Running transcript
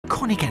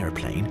iconic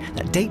aeroplane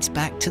that dates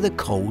back to the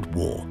Cold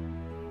War.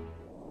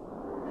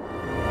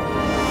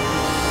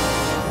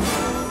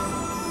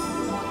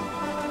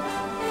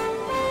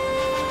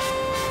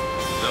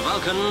 The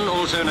Vulcan,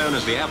 also known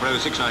as the Avro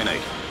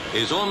 698,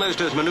 is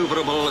almost as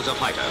manoeuvrable as a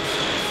fighter.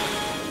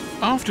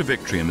 After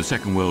victory in the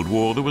Second World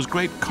War, there was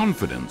great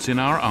confidence in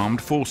our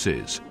armed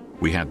forces.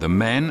 We had the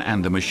men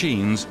and the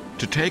machines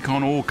to take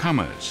on all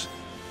comers.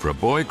 For a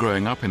boy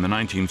growing up in the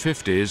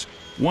 1950s,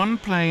 one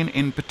plane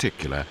in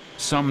particular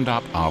summed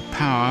up our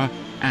power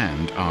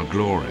and our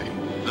glory.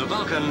 The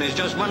Vulcan is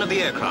just one of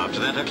the aircraft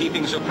that are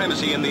keeping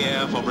supremacy in the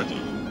air for Britain.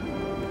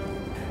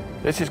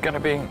 This is going to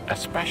be a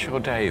special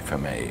day for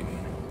me.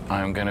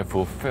 I'm going to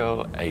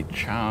fulfill a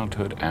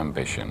childhood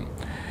ambition.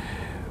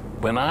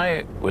 When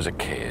I was a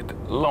kid,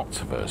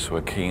 lots of us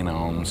were keen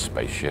on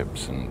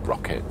spaceships and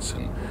rockets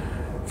and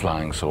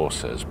flying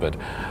saucers, but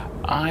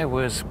I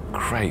was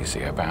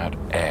crazy about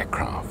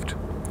aircraft.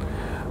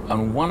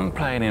 And one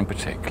plane in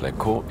particular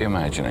caught the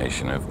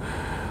imagination of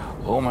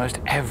almost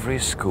every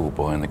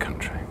schoolboy in the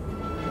country.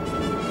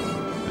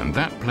 And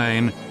that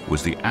plane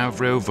was the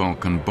Avro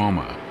Vulcan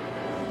bomber.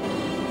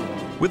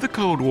 With the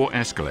Cold War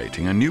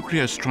escalating, a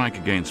nuclear strike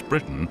against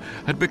Britain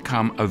had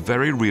become a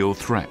very real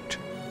threat.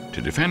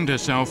 To defend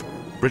herself,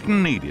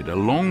 Britain needed a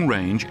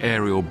long-range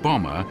aerial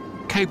bomber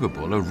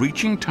capable of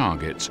reaching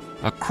targets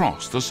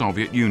across the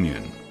Soviet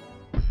Union.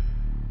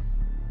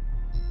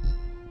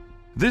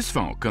 This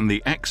Vulcan,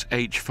 the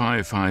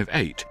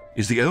XH-558,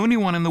 is the only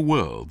one in the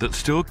world that's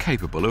still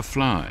capable of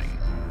flying.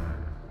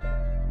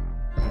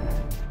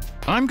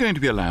 I'm going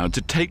to be allowed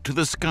to take to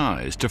the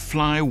skies to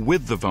fly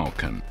with the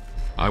Vulcan.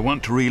 I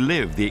want to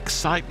relive the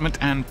excitement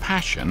and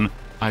passion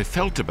I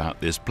felt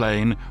about this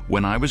plane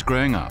when I was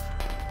growing up.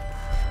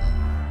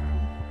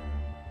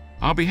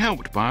 I'll be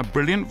helped by a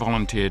brilliant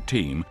volunteer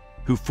team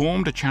who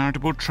formed a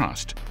charitable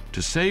trust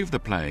to save the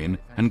plane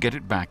and get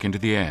it back into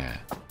the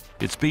air.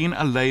 It's been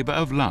a labour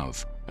of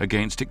love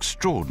against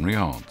extraordinary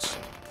odds.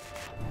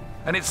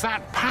 And it's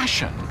that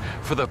passion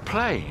for the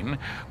plane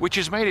which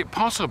has made it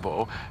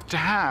possible to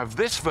have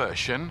this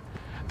version,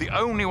 the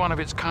only one of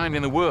its kind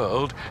in the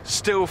world,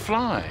 still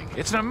flying.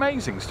 It's an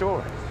amazing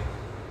story.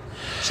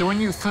 So when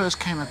you first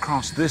came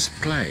across this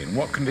plane,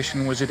 what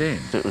condition was it in?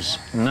 It was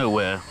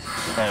nowhere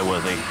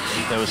airworthy.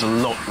 There was a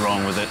lot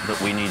wrong with it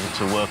that we needed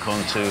to work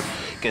on to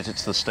get it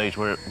to the stage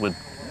where it would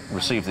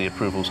receive the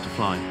approvals to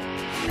fly.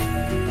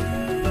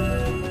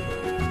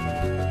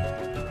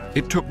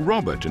 It took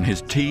Robert and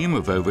his team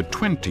of over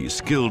 20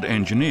 skilled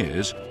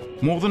engineers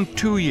more than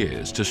 2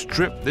 years to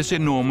strip this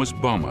enormous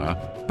bomber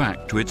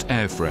back to its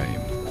airframe.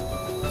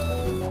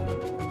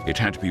 It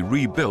had to be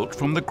rebuilt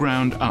from the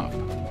ground up.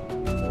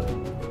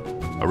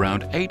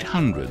 Around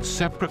 800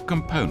 separate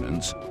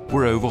components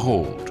were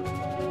overhauled.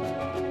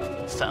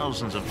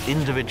 Thousands of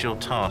individual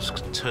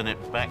tasks to turn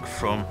it back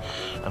from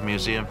a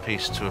museum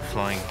piece to a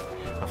flying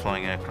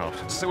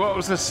aircraft. So what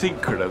was the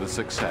secret of the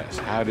success?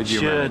 How did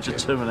you manage it? Sheer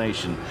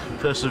determination,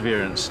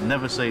 perseverance,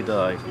 never say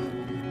die.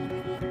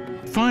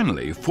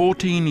 Finally,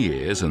 14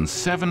 years and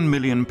 £7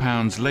 million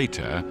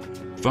later,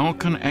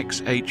 Vulcan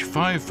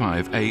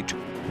XH-558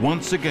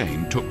 once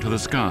again took to the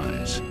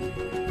skies.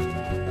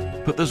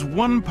 But there's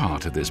one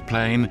part of this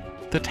plane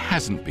that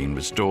hasn't been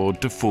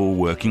restored to full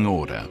working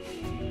order.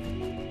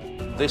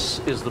 This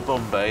is the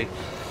bomb bay.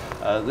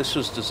 This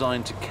was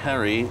designed to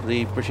carry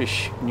the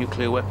British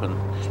nuclear weapon.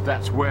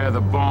 That's where the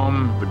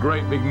bomb, the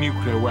great big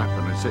nuclear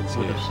weapon, sits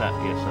here. Would have sat,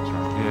 yes, that's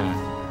right. Yeah,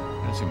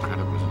 that's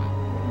incredible, isn't it?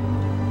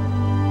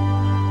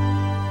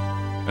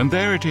 And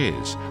there it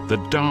is, the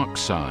dark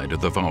side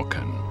of the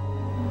Vulcan.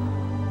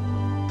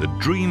 The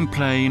dream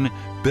plane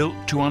built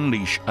to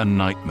unleash a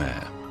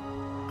nightmare.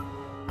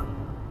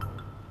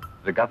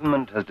 The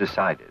government has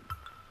decided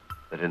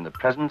that in the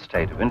present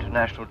state of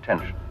international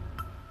tension,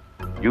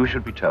 you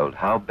should be told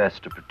how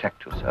best to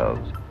protect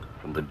yourselves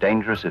from the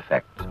dangerous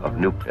effects of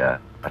nuclear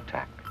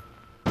attack.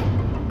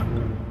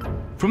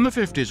 From the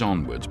 50s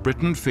onwards,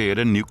 Britain feared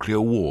a nuclear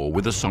war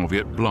with the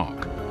Soviet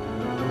bloc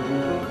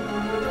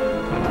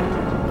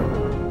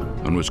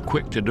and was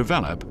quick to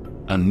develop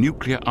a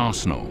nuclear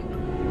arsenal.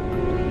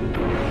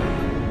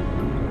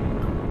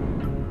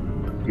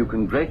 You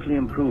can greatly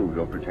improve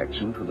your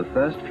protection for the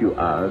first few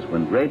hours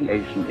when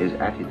radiation is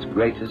at its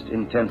greatest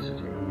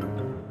intensity.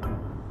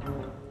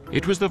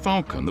 It was the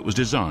Vulcan that was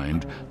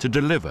designed to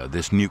deliver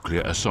this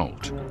nuclear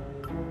assault.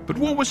 But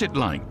what was it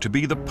like to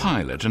be the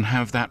pilot and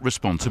have that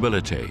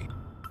responsibility?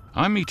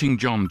 I'm meeting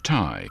John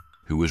Tye,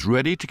 who was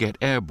ready to get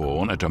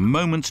airborne at a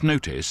moment's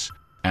notice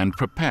and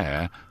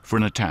prepare for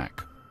an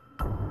attack.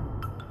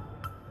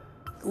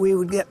 We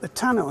would get the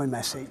tannoy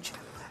message,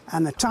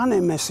 and the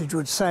tannoy message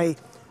would say,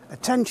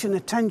 "Attention,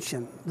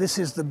 attention, this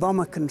is the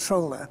bomber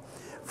controller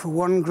for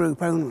one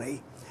group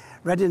only,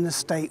 readiness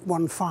state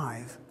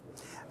 1-5.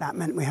 That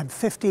meant we had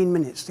 15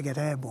 minutes to get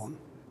airborne.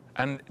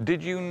 And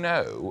did you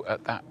know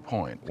at that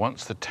point,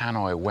 once the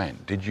tannoy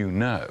went, did you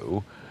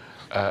know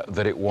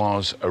that it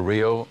was a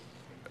real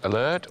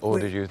alert, or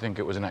did you think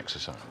it was an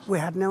exercise? We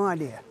had no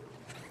idea.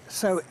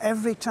 So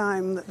every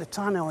time that the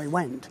tannoy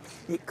went,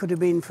 it could have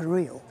been for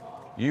real.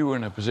 you were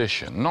in a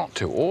position not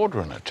to order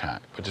an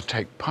attack, but to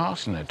take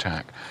part in an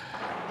attack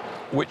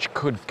which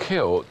could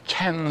kill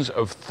tens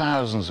of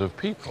thousands of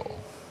people.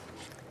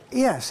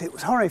 Yes, it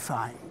was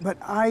horrifying, but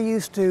I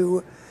used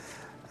to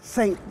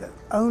think that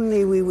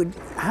only we would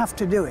have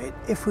to do it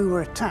if we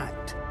were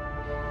attacked.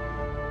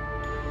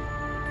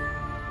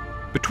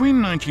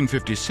 Between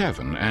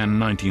 1957 and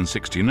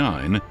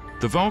 1969,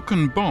 the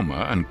Vulcan bomber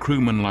and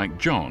crewmen like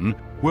John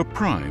were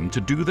primed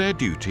to do their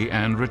duty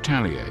and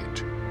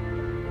retaliate.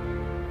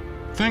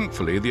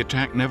 Thankfully, the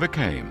attack never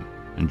came,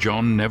 and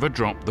John never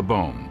dropped the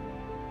bomb.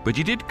 But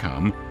he did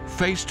come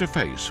face to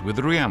face with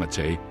the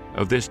reality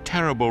of this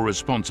terrible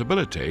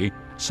responsibility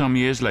some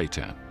years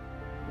later.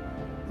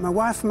 My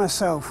wife and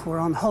myself were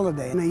on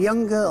holiday, and a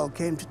young girl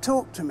came to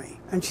talk to me,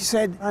 and she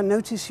said, "I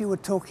noticed you were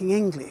talking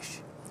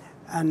English,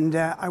 and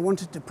I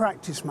wanted to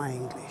practice my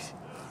English."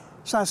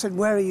 So I said,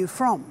 "Where are you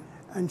from?"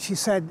 And she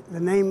said the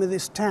name of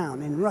this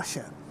town in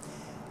Russia.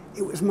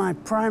 It was my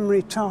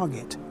primary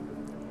target,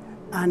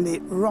 and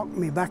it rocked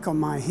me back on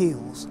my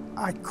heels.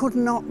 I could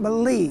not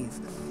believe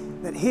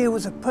that here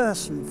was a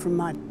person from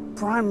my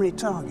primary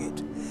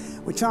target,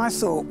 which I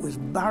thought was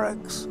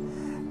barracks,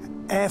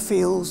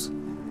 airfields.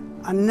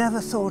 I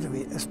never thought of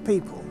it as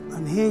people.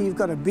 And here you've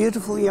got a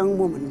beautiful young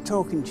woman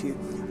talking to you,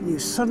 and you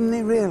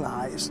suddenly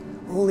realise,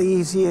 all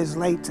these years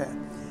later,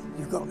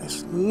 you've got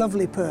this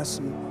lovely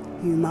person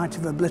who you might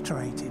have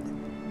obliterated.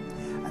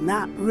 And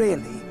that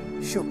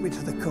really shook me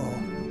to the core.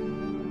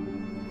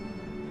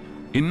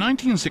 In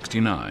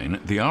 1969,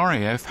 the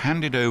RAF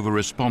handed over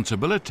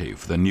responsibility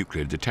for the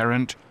nuclear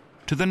deterrent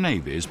to the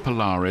Navy's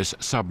Polaris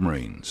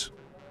submarines.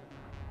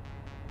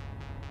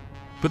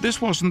 But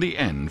this wasn't the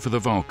end for the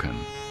Vulcan.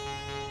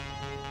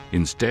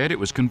 Instead, it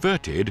was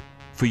converted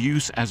for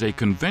use as a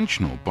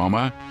conventional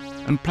bomber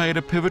and played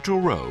a pivotal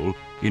role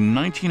in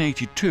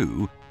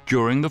 1982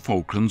 during the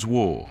Falklands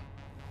War.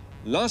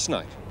 Last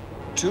night,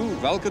 2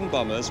 Vulcan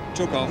bombers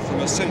took off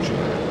from Ascension.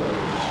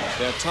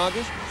 Their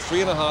target,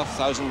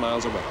 3,500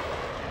 miles away.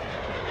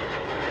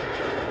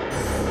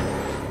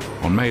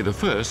 On May the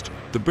 1st,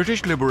 the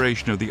British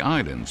liberation of the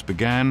islands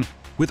began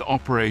with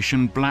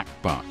Operation Black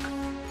Buck,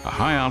 a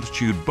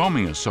high-altitude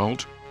bombing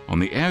assault on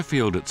the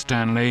airfield at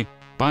Stanley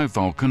by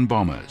Vulcan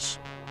bombers.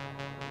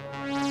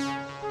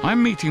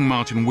 I'm meeting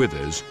Martin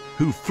Withers,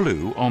 who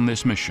flew on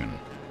this mission.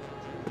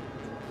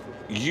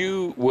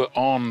 You were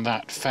on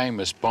that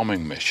famous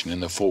bombing mission in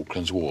the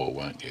Falklands War,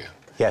 weren't you?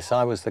 Yes,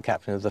 I was the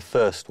captain of the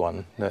first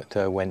one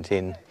that went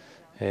in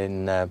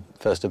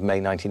 1st of May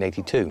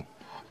 1982.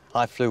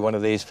 I flew one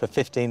of these for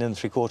 15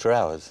 3/4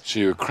 hours. So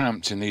you were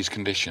cramped in these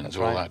conditions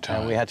all that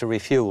time? And we had to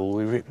refuel.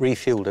 We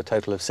refueled a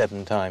total of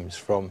 7 times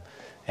from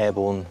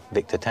airborne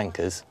Victor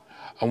tankers.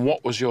 And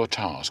what was your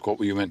task? What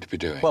were you meant to be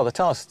doing? Well, the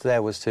task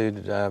there was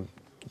to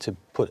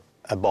put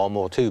a bomb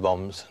or 2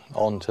 bombs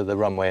onto the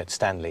runway at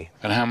Stanley.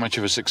 And how much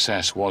of a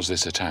success was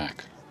this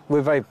attack?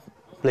 We're very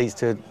pleased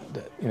to,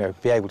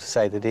 be able to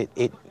say that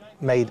it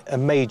made a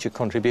major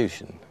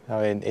contribution.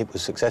 I mean, it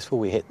was successful.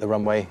 We hit the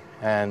runway,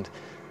 and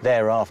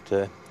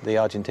thereafter, the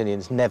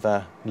Argentinians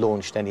never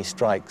launched any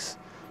strikes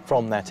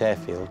from that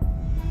airfield.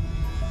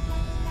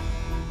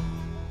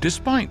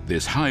 Despite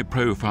this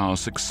high-profile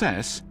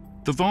success,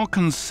 the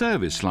Vulcan's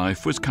service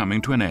life was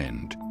coming to an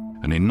end,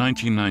 and in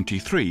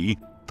 1993,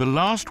 the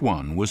last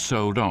one was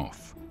sold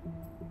off.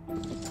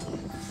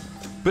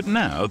 But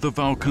now the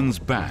Vulcan's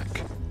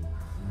back.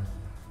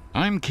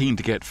 I'm keen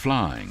to get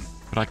flying,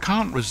 but I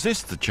can't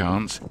resist the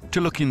chance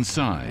to look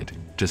inside,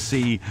 to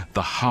see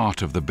the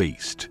heart of the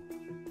beast.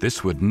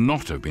 This would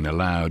not have been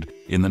allowed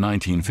in the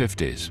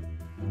 1950s.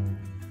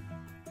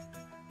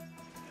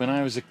 When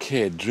I was a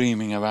kid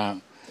dreaming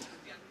about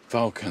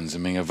Vulcans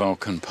and being a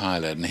Vulcan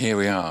pilot, and here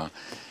we are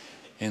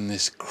in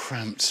this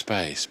cramped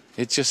space.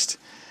 It's just,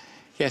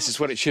 yes,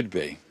 it's what it should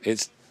be.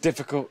 It's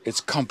difficult,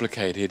 it's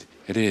complicated,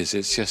 it is.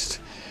 It's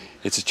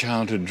a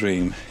childhood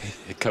dream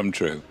come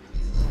true.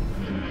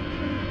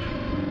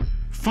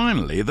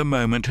 Finally, the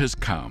moment has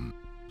come.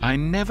 I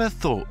never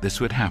thought this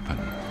would happen.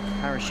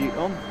 Parachute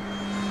on.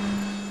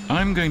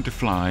 I'm going to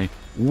fly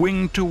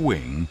wing to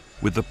wing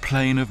with the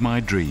plane of my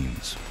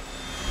dreams.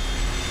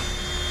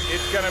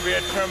 It's going to be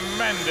a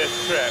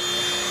tremendous trip.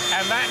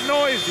 And that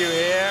noise you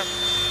hear,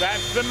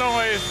 that's the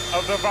noise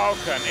of the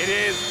Vulcan. It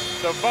is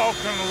the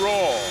Vulcan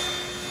roar.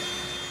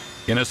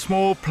 In a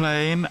small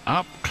plane,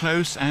 up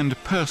close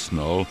and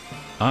personal,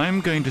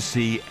 I'm going to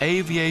see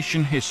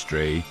aviation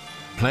history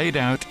played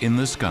out in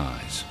the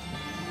skies.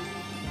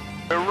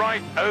 We're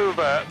right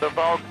over the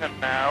Vulcan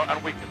now,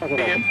 and we can see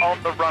it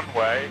on the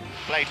runway.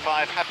 Blade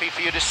 5, happy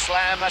for you to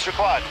slam as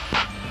required.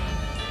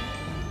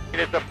 It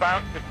is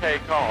about to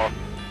take off.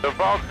 The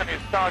Vulcan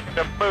is starting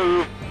to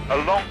move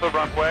along the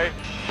runway,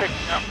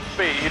 picking up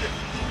speed,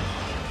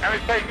 and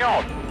it's taking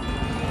off.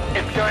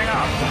 It's going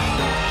up.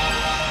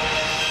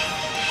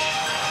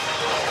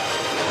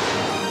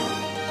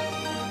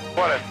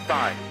 What a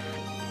sight.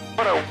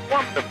 What a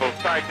wonderful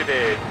sight it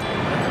is.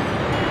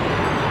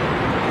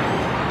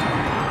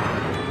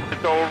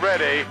 It's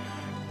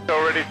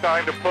already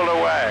starting to pull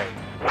away.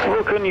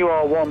 Vulcan, you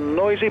are one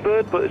noisy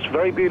bird, but it's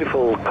very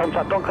beautiful.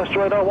 Contact Doncaster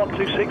radar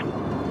 126.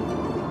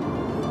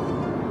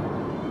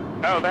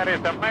 Oh, that is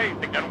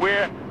amazing, and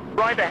we're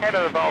right ahead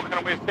of the Vulcan,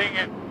 and we're seeing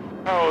it.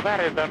 Oh, that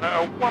is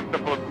a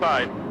wonderful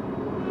sight.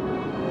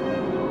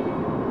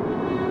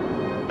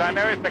 I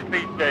know it's a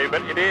cliche,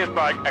 but it is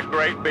like a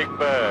great big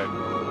bird.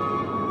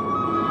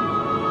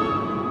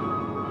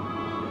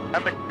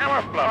 And the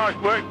camouflage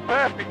works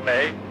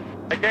perfectly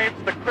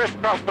against the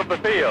crisscross of the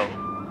field.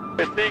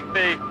 We're seeing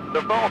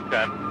the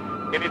Vulcan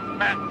in its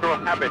natural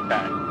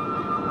habitat.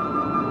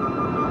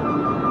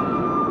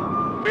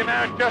 We're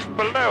now just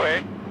below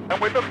it, and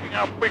we're looking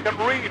up. We can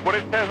read what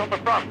it says on the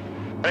front.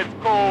 And it's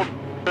called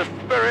the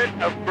Spirit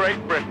of Great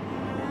Britain.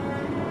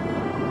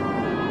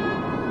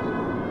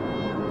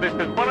 This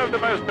is one of the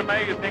most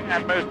amazing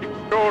and most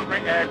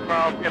extraordinary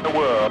aircraft in the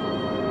world.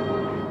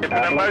 It's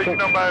an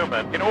emotional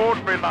moment in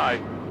ordinary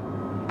life.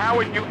 How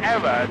would you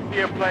ever see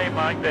a plane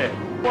like this?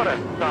 What a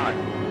sight.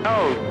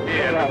 Oh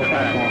dear, look at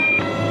that.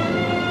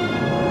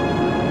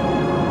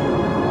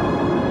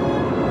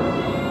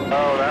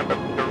 Oh, that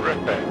looks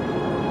terrific.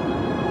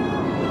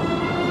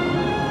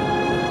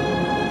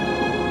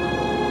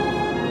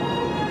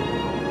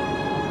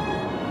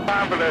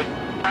 Fabulous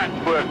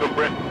patchwork of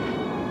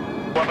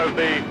Britain. One of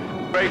the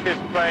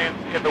greatest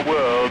planes in the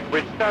world,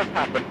 which does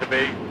happen to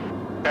be,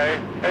 okay,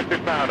 let's be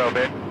proud of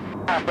it,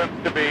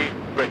 happens to be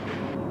British.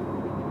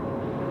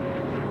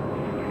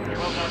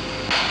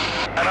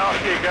 And off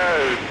she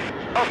goes.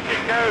 Off she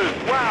goes.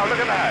 Wow, look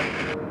at that.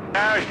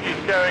 Now she's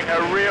showing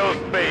her real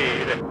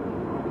speed.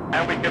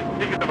 And we can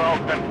see the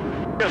Vulcan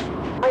just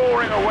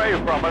roaring away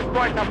from us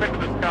right up into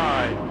the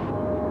sky.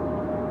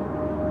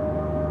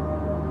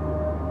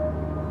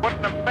 What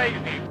an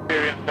amazing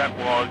experience that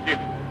was. You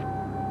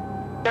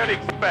don't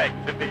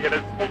expect to be in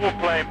a small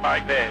plane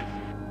like this,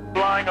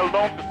 flying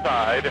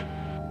alongside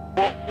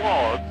what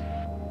was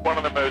one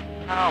of the most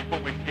powerful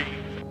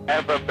machines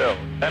ever built.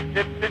 And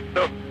it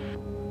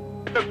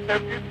looked so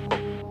beautiful.